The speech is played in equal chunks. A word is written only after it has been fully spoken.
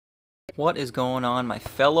What is going on, my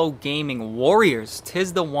fellow gaming warriors?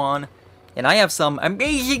 'Tis the one, and I have some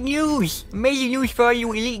amazing news! Amazing news for all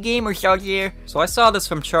you elite gamers out there! So I saw this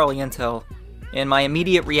from Charlie Intel, and my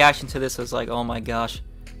immediate reaction to this was like, oh my gosh.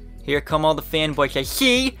 Here come all the fanboys like,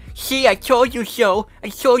 see, I told you so! I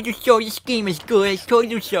told you so, this game is good, I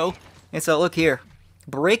told you so! And so look here,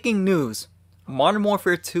 breaking news. Modern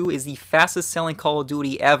Warfare 2 is the fastest selling Call of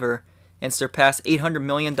Duty ever, and surpassed $800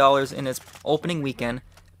 million in its opening weekend,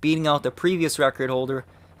 beating out the previous record holder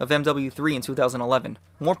of MWII in 2011.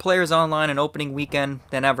 More players online in opening weekend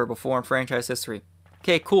than ever before in franchise history.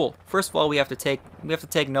 Okay, cool. First of all, we have to take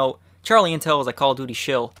note. Charlie Intel is a Call of Duty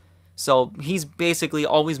shill, so he's basically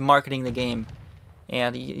always marketing the game,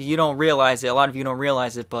 and you don't realize it. A lot of you don't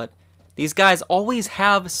realize it, but these guys always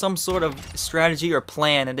have some sort of strategy or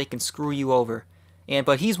plan, and they can screw you over.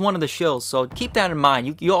 But he's one of the shills, so keep that in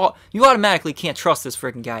mind. You automatically can't trust this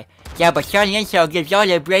freaking guy. Yeah, but Charlie Intel gives all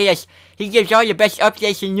the greatest. He gives all the best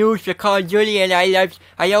updates and news for Call of Duty, and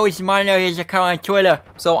I always monitor his account on Twitter.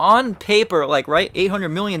 So on paper, like right,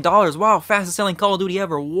 $800 million. Wow, fastest selling Call of Duty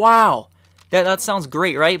ever. Wow, that sounds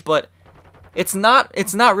great, right? But it's not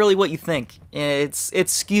really what you think. It's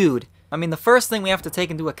skewed. I mean, the first thing we have to take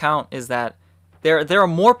into account is that there are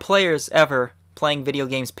more players ever playing video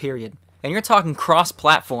games. Period. And you're talking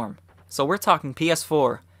cross-platform. So we're talking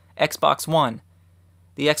PS4, Xbox One,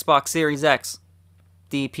 the Xbox Series X,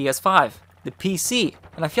 the PS5, the PC.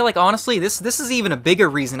 And I feel like, honestly, this is even a bigger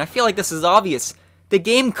reason. I feel like this is obvious. The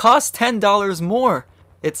game costs $10 more.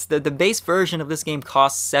 It's the base version of this game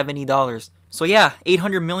costs $70. So yeah,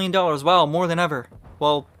 $800 million. Wow, more than ever.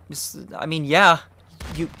 Well, I mean, yeah,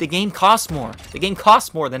 the game costs more. The game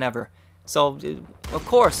costs more than ever. So, of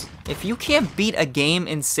course, if you can't beat a game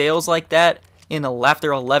in sales like that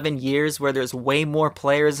after 11 years where there's way more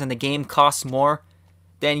players and the game costs more,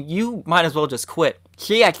 then you might as well just quit.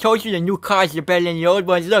 See, I told you the new cars are better than the old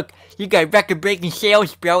ones. Look, you got record-breaking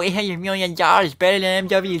sales, bro. $800 million better than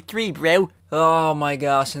MWII, bro. Oh my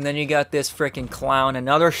gosh, and then you got this freaking clown.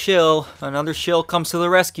 Another shill comes to the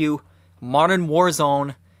rescue. Modern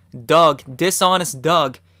Warzone. Doug, dishonest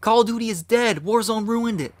Doug. Call of Duty is dead. Warzone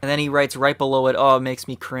ruined it. And then he writes right below it, oh, it makes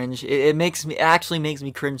me cringe. It actually makes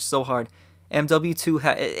me cringe so hard.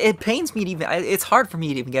 MW2, it pains me to even, it's hard for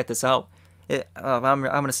me to even get this out. I'm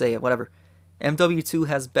going to say it, whatever. MW2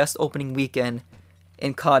 has best opening weekend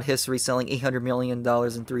in COD history, selling $800 million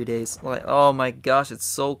in 3 days. Like, oh my gosh, it's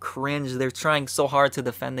so cringe. They're trying so hard to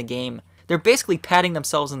defend the game. They're basically patting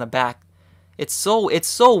themselves in the back. It's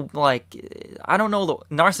so like, I don't know,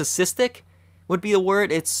 narcissistic would be the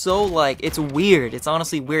word. It's so like, it's weird. It's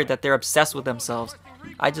honestly weird that they're obsessed with themselves.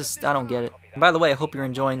 I don't get it. And by the way, I hope you're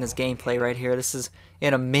enjoying this gameplay right here. This is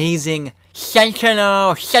an amazing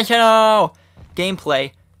sensational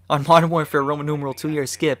gameplay on Modern Warfare Roman numeral 2-year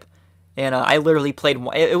skip. And I literally played,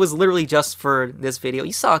 it was literally just for this video.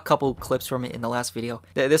 You saw a couple clips from it in the last video.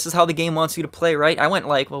 This is how the game wants you to play, right? I went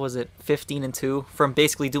like, what was it, 15-2 from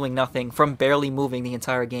basically doing nothing, from barely moving the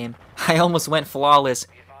entire game. I almost went flawless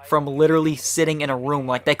from literally sitting in a room.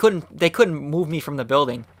 Like they couldn't move me from the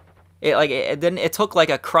building. It took like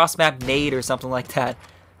a cross-map nade or something like that,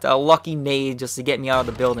 a lucky nade just to get me out of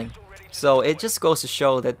the building. So it just goes to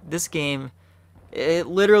show that this game,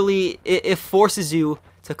 it forces you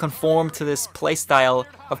to conform to this playstyle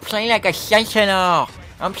of playing like a sentinel.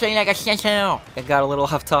 I'm playing like a sentinel. I got a little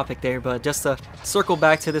off topic there, but just to circle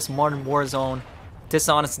back to this Modern Warzone,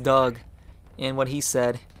 dishonest Doug, and what he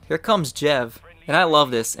said. Here comes Jev. And I love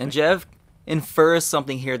this, and Jev infers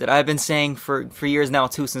something here that I've been saying for years now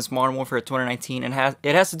too, since Modern Warfare 2019, and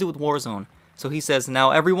it has to do with Warzone. So he says, now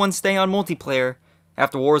everyone stay on multiplayer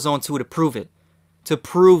after Warzone 2 to prove it. To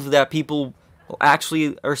prove that people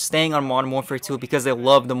actually are staying on Modern Warfare 2 because they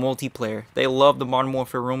love the multiplayer. They love the Modern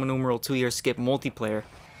Warfare Roman numeral 2-year skip multiplayer,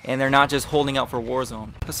 and they're not just holding out for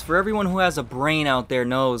Warzone. Because for everyone who has a brain out there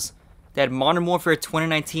knows that Modern Warfare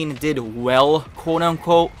 2019 did well, quote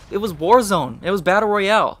unquote, it was Warzone. It was Battle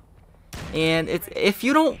Royale. And if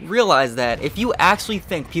you don't realize that, if you actually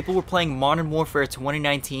think people were playing Modern Warfare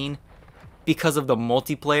 2019 because of the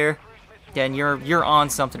multiplayer, then you're on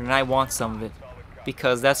something, and I want some of it.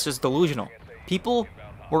 Because that's just delusional. People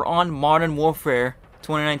were on Modern Warfare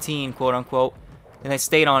 2019, quote unquote, and they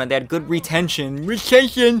stayed on it. They had good retention,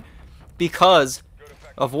 because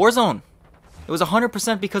of Warzone. It was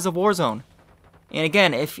 100% because of Warzone. And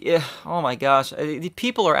again, oh my gosh,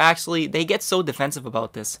 people are actually, they get so defensive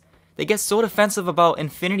about this. They get so defensive about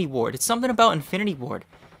Infinity Ward. It's something about Infinity Ward.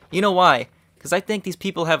 You know why? Because I think these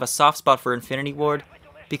people have a soft spot for Infinity Ward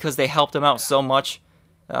because they helped them out so much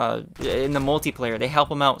in the multiplayer. They help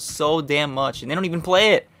them out so damn much, and they don't even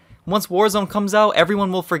play it. Once Warzone comes out,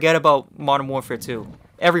 everyone will forget about Modern Warfare 2.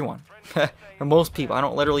 Everyone. Or most people. I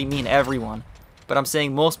don't literally mean everyone. But I'm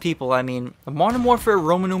saying most people. I mean, Modern Warfare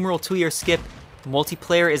Roman numeral 2-year skip.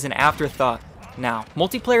 Multiplayer is an afterthought now.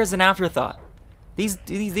 Multiplayer is an afterthought. These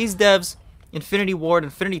devs, Infinity Ward,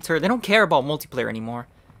 Infinity Turret, they don't care about multiplayer anymore.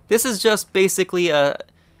 This is just basically I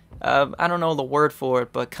don't know the word for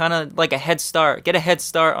it, but kind of like a head start. Get a head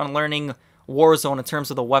start on learning Warzone in terms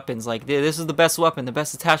of the weapons. Like, this is the best weapon, the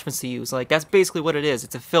best attachments to use. Like, that's basically what it is.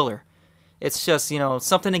 It's a filler. It's just, you know,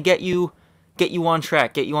 something to get you on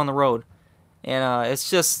track, get you on the road. And it's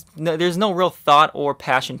just, there's no real thought or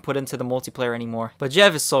passion put into the multiplayer anymore. But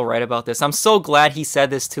Jev is so right about this. I'm so glad he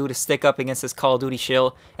said this too, to stick up against this Call of Duty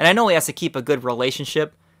shill. And I know he has to keep a good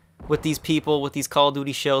relationship with these people, with these Call of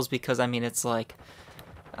Duty shills, because I mean, it's like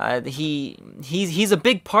he's a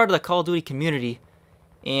big part of the Call of Duty community.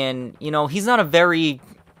 And you know, he's not a very,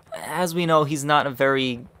 as we know, he's not a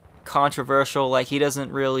very controversial, like he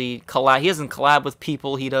doesn't really collab, he doesn't collab with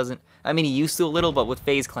people, he doesn't, I mean he used to a little, but with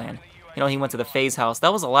FaZe Clan. You know, he went to the FaZe house.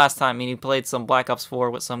 That was the last time. I mean, he played some Black Ops 4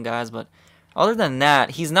 with some guys, but other than that,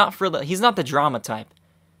 he's not the drama type,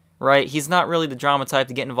 right? He's not really the drama type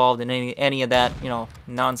to get involved in any of that, you know,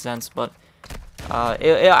 nonsense. But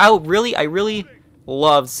I really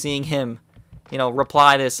loved seeing him, you know,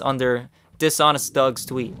 reply this under Dishonest Doug's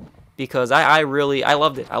tweet, because I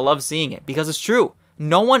loved it. I love seeing it because it's true.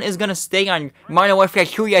 No one is gonna stay on Modern Warfare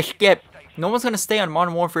 2-year skip. No one's gonna stay on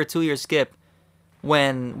Modern Warfare 2-year skip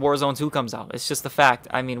when Warzone 2 comes out. It's just a fact.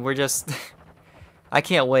 I mean, we're just... I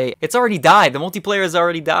can't wait. It's already died. The multiplayer has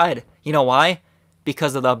already died. You know why?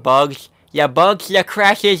 Because of the bugs. Yeah, bugs, yeah,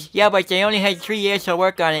 crashes. Yeah, but they only had 3 years to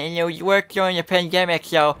work on it, and you worked during the pandemic,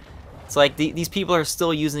 so... It's like, these people are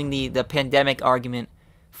still using the pandemic argument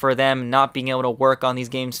for them not being able to work on these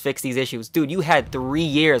games, fix these issues. Dude, you had 3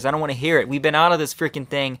 years. I don't want to hear it. We've been out of this freaking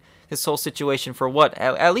thing, this whole situation for what?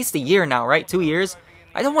 At least a year now, right? 2 years?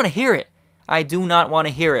 I don't want to hear it. I do not want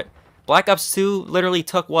to hear it. Black Ops 2 literally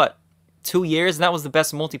took, what, 2 years? And that was the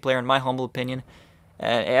best multiplayer in my humble opinion.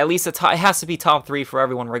 At least it has to be top 3 for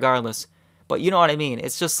everyone regardless. But you know what I mean.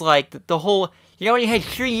 It's just like the whole, you only had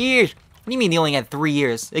 3 years. What do you mean they only had 3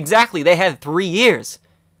 years? Exactly, they had 3 years.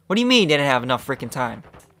 What do you mean they didn't have enough freaking time?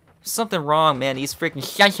 There's something wrong, man. These freaking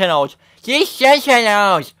Sentinels.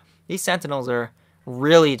 These Sentinels are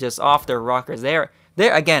really just off their rockers.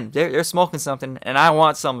 They're smoking something, and I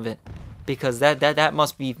want some of it. Because that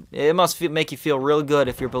must be, it must make you feel real good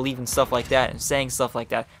if you're believing stuff like that and saying stuff like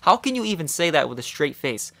that. How can you even say that with a straight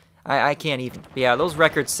face? I can't even. But yeah, those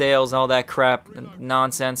record sales and all that crap and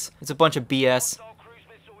nonsense. It's a bunch of BS.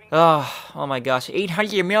 Oh my gosh,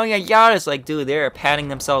 $800 million. Like, dude, they're patting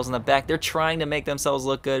themselves on the back. They're trying to make themselves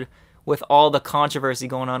look good with all the controversy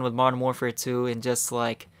going on with Modern Warfare 2 and just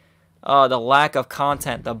like the lack of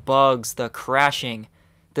content, the bugs, the crashing.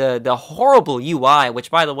 The horrible UI, which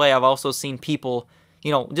by the way, I've also seen people,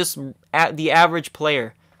 you know, just the average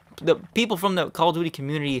player, the people from the Call of Duty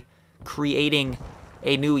community creating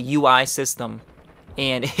a new UI system,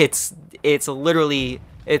 and it's literally,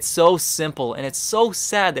 it's so simple, and it's so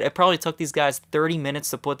sad that it probably took these guys 30 minutes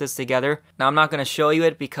to put this together. Now, I'm not going to show you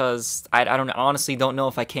it because I honestly don't know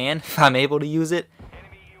if I can, if I'm able to use it.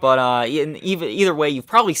 But either way, you've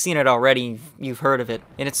probably seen it already, you've heard of it.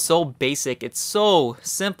 And it's so basic, it's so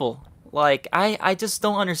simple. Like, I just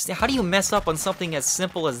don't understand. How do you mess up on something as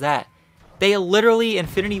simple as that? They literally,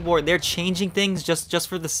 Infinity Ward, they're changing things just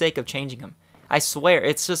for the sake of changing them. I swear,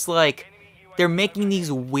 it's just like, they're making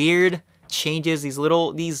these weird changes,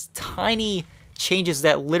 these tiny changes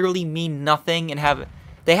that literally mean nothing and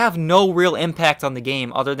they have no real impact on the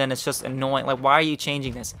game other than it's just annoying. Like, why are you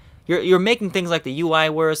changing this? You're making things like the UI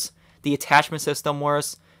worse, the attachment system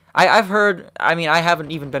worse. I've heard, I mean, I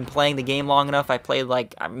haven't even been playing the game long enough. I played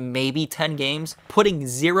like maybe 10 games. Putting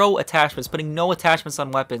zero attachments, putting no attachments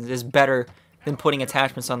on weapons is better than putting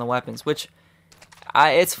attachments on the weapons, which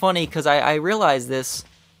it's funny because I realized this.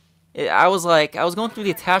 I was going through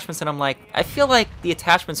the attachments and I'm like, I feel like the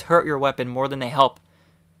attachments hurt your weapon more than they help.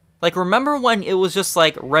 Like, remember when it was just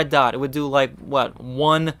like red dot? It would do like, what,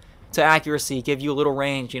 1 to accuracy, give you a little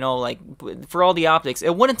range, you know, like, for all the optics.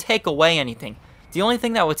 It wouldn't take away anything. The only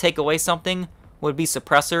thing that would take away something would be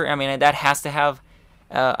suppressor. I mean, that has to have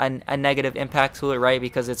a negative impact to it, right?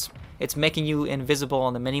 Because it's making you invisible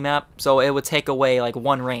on the minimap, so it would take away, like,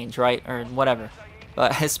 1 range, right? Or whatever.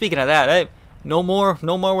 But speaking of that, hey, no more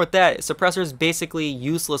with that. Suppressor is basically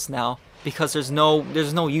useless now because there's no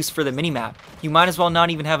use for the minimap. You might as well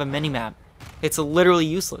not even have a minimap. It's literally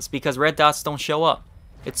useless because red dots don't show up.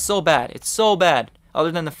 It's so bad. It's so bad.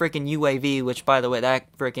 Other than the freaking UAV, which, by the way,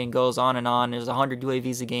 that freaking goes on and on. There's 100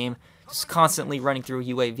 UAVs a game. just constantly running through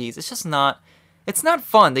UAVs. It's just not, it's not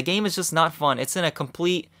fun. The game is just not fun. It's in a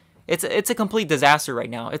complete, it's a complete disaster right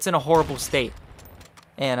now. It's in a horrible state.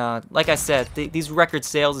 And like I said, these record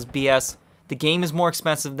sales is BS. The game is more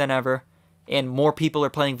expensive than ever, and more people are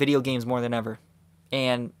playing video games more than ever.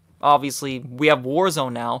 And obviously, we have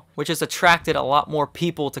Warzone now, which has attracted a lot more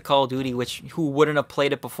people to Call of Duty, who wouldn't have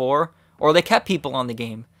played it before, or they kept people on the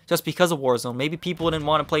game just because of Warzone. Maybe people didn't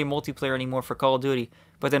want to play multiplayer anymore for Call of Duty,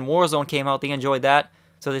 but then Warzone came out, they enjoyed that,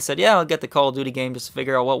 so they said, yeah, I'll get the Call of Duty game just to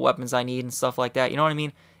figure out what weapons I need and stuff like that. You know what I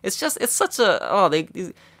mean? It's such a,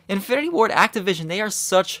 Infinity Ward, Activision, they are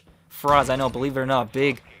such frauds. I know, believe it or not,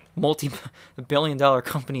 big multi-billion-dollar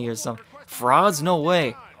company or some frauds? No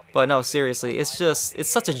way. But no, seriously, it's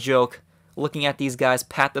such a joke looking at these guys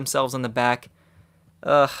pat themselves on the back.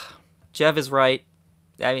 Jeff is right.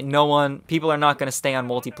 I mean, people are not going to stay on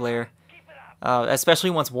multiplayer, especially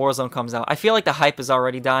once Warzone comes out. I feel like the hype is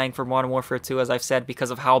already dying for Modern Warfare 2, as I've said,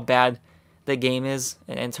 because of how bad the game is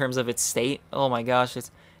in terms of its state. Oh my gosh,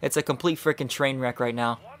 it's a complete freaking train wreck right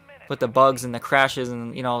now with the bugs and the crashes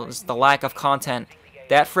and, you know, just the lack of content.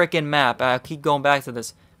 That freaking map, I keep going back to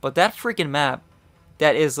this, but that freaking map,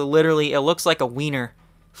 that is literally, it looks like a wiener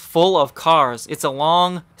full of cars. It's a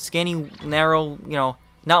long, skinny, narrow, you know,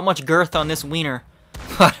 not much girth on this wiener,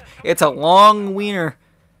 but it's a long wiener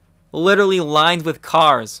literally lined with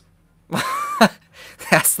cars.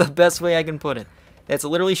 That's the best way I can put it. It's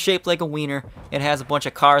literally shaped like a wiener. It has a bunch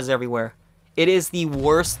of cars everywhere. It is the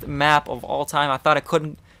worst map of all time. I thought it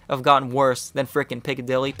couldn't have gotten worse than frickin'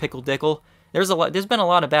 Piccadilly, Pickle Dickle. There's been a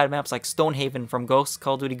lot of bad maps like Stonehaven from Ghosts,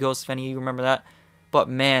 Call of Duty Ghosts, if any of you remember that. But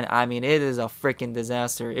man, I mean, it is a freaking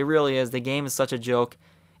disaster. It really is. The game is such a joke.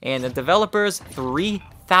 And the developers,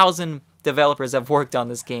 3,000 developers have worked on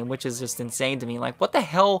this game, which is just insane to me. Like, what the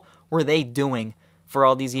hell were they doing for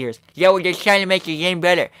all these years? Yeah, we're just trying to make the game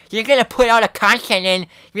better. You're going to put all the content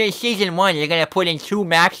in Season 1. You're going to put in 2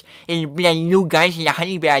 maps and new guns and the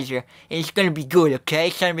Honey Badger. And it's going to be good, okay?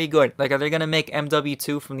 It's going to be good. Like, are they going to make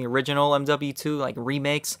MW2 from the original MW2, like,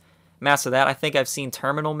 remakes? Maps of that. I think I've seen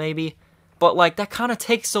Terminal, maybe. But, like, that kind of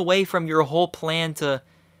takes away from your whole plan to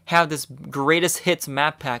have this greatest hits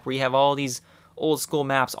map pack where you have all these old school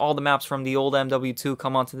maps, all the maps from the old MW2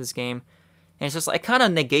 come onto this game. And it's just, like, it kind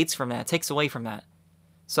of negates from that, takes away from that.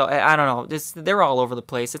 So, I don't know. They're all over the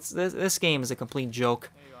place. This game is a complete joke.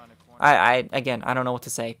 Again, I don't know what to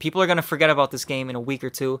say. People are going to forget about this game in a week or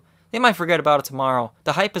two. They might forget about it tomorrow.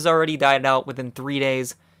 The hype has already died out within 3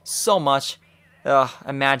 days. So much.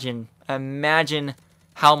 Imagine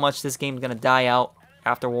how much this game is going to die out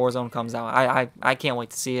after Warzone comes out. I can't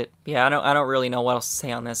wait to see it. Yeah, I don't really know what else to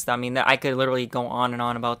say on this. I mean, I could literally go on and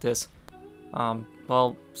on about this.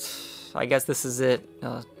 Well, I guess this is it.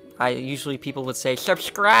 Usually people would say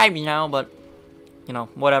subscribe, you know, but you know,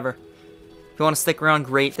 whatever. If you want to stick around,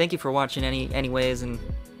 great. Thank you for watching anyways, and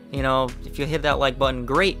you know, if you hit that like button,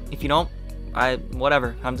 great. If you don't,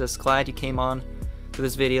 whatever. I'm just glad you came on to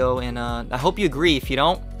this video, and I hope you agree. If you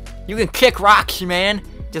don't, you can kick rocks, man.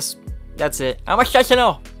 Just, that's it. How much does you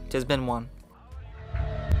know? Just been one.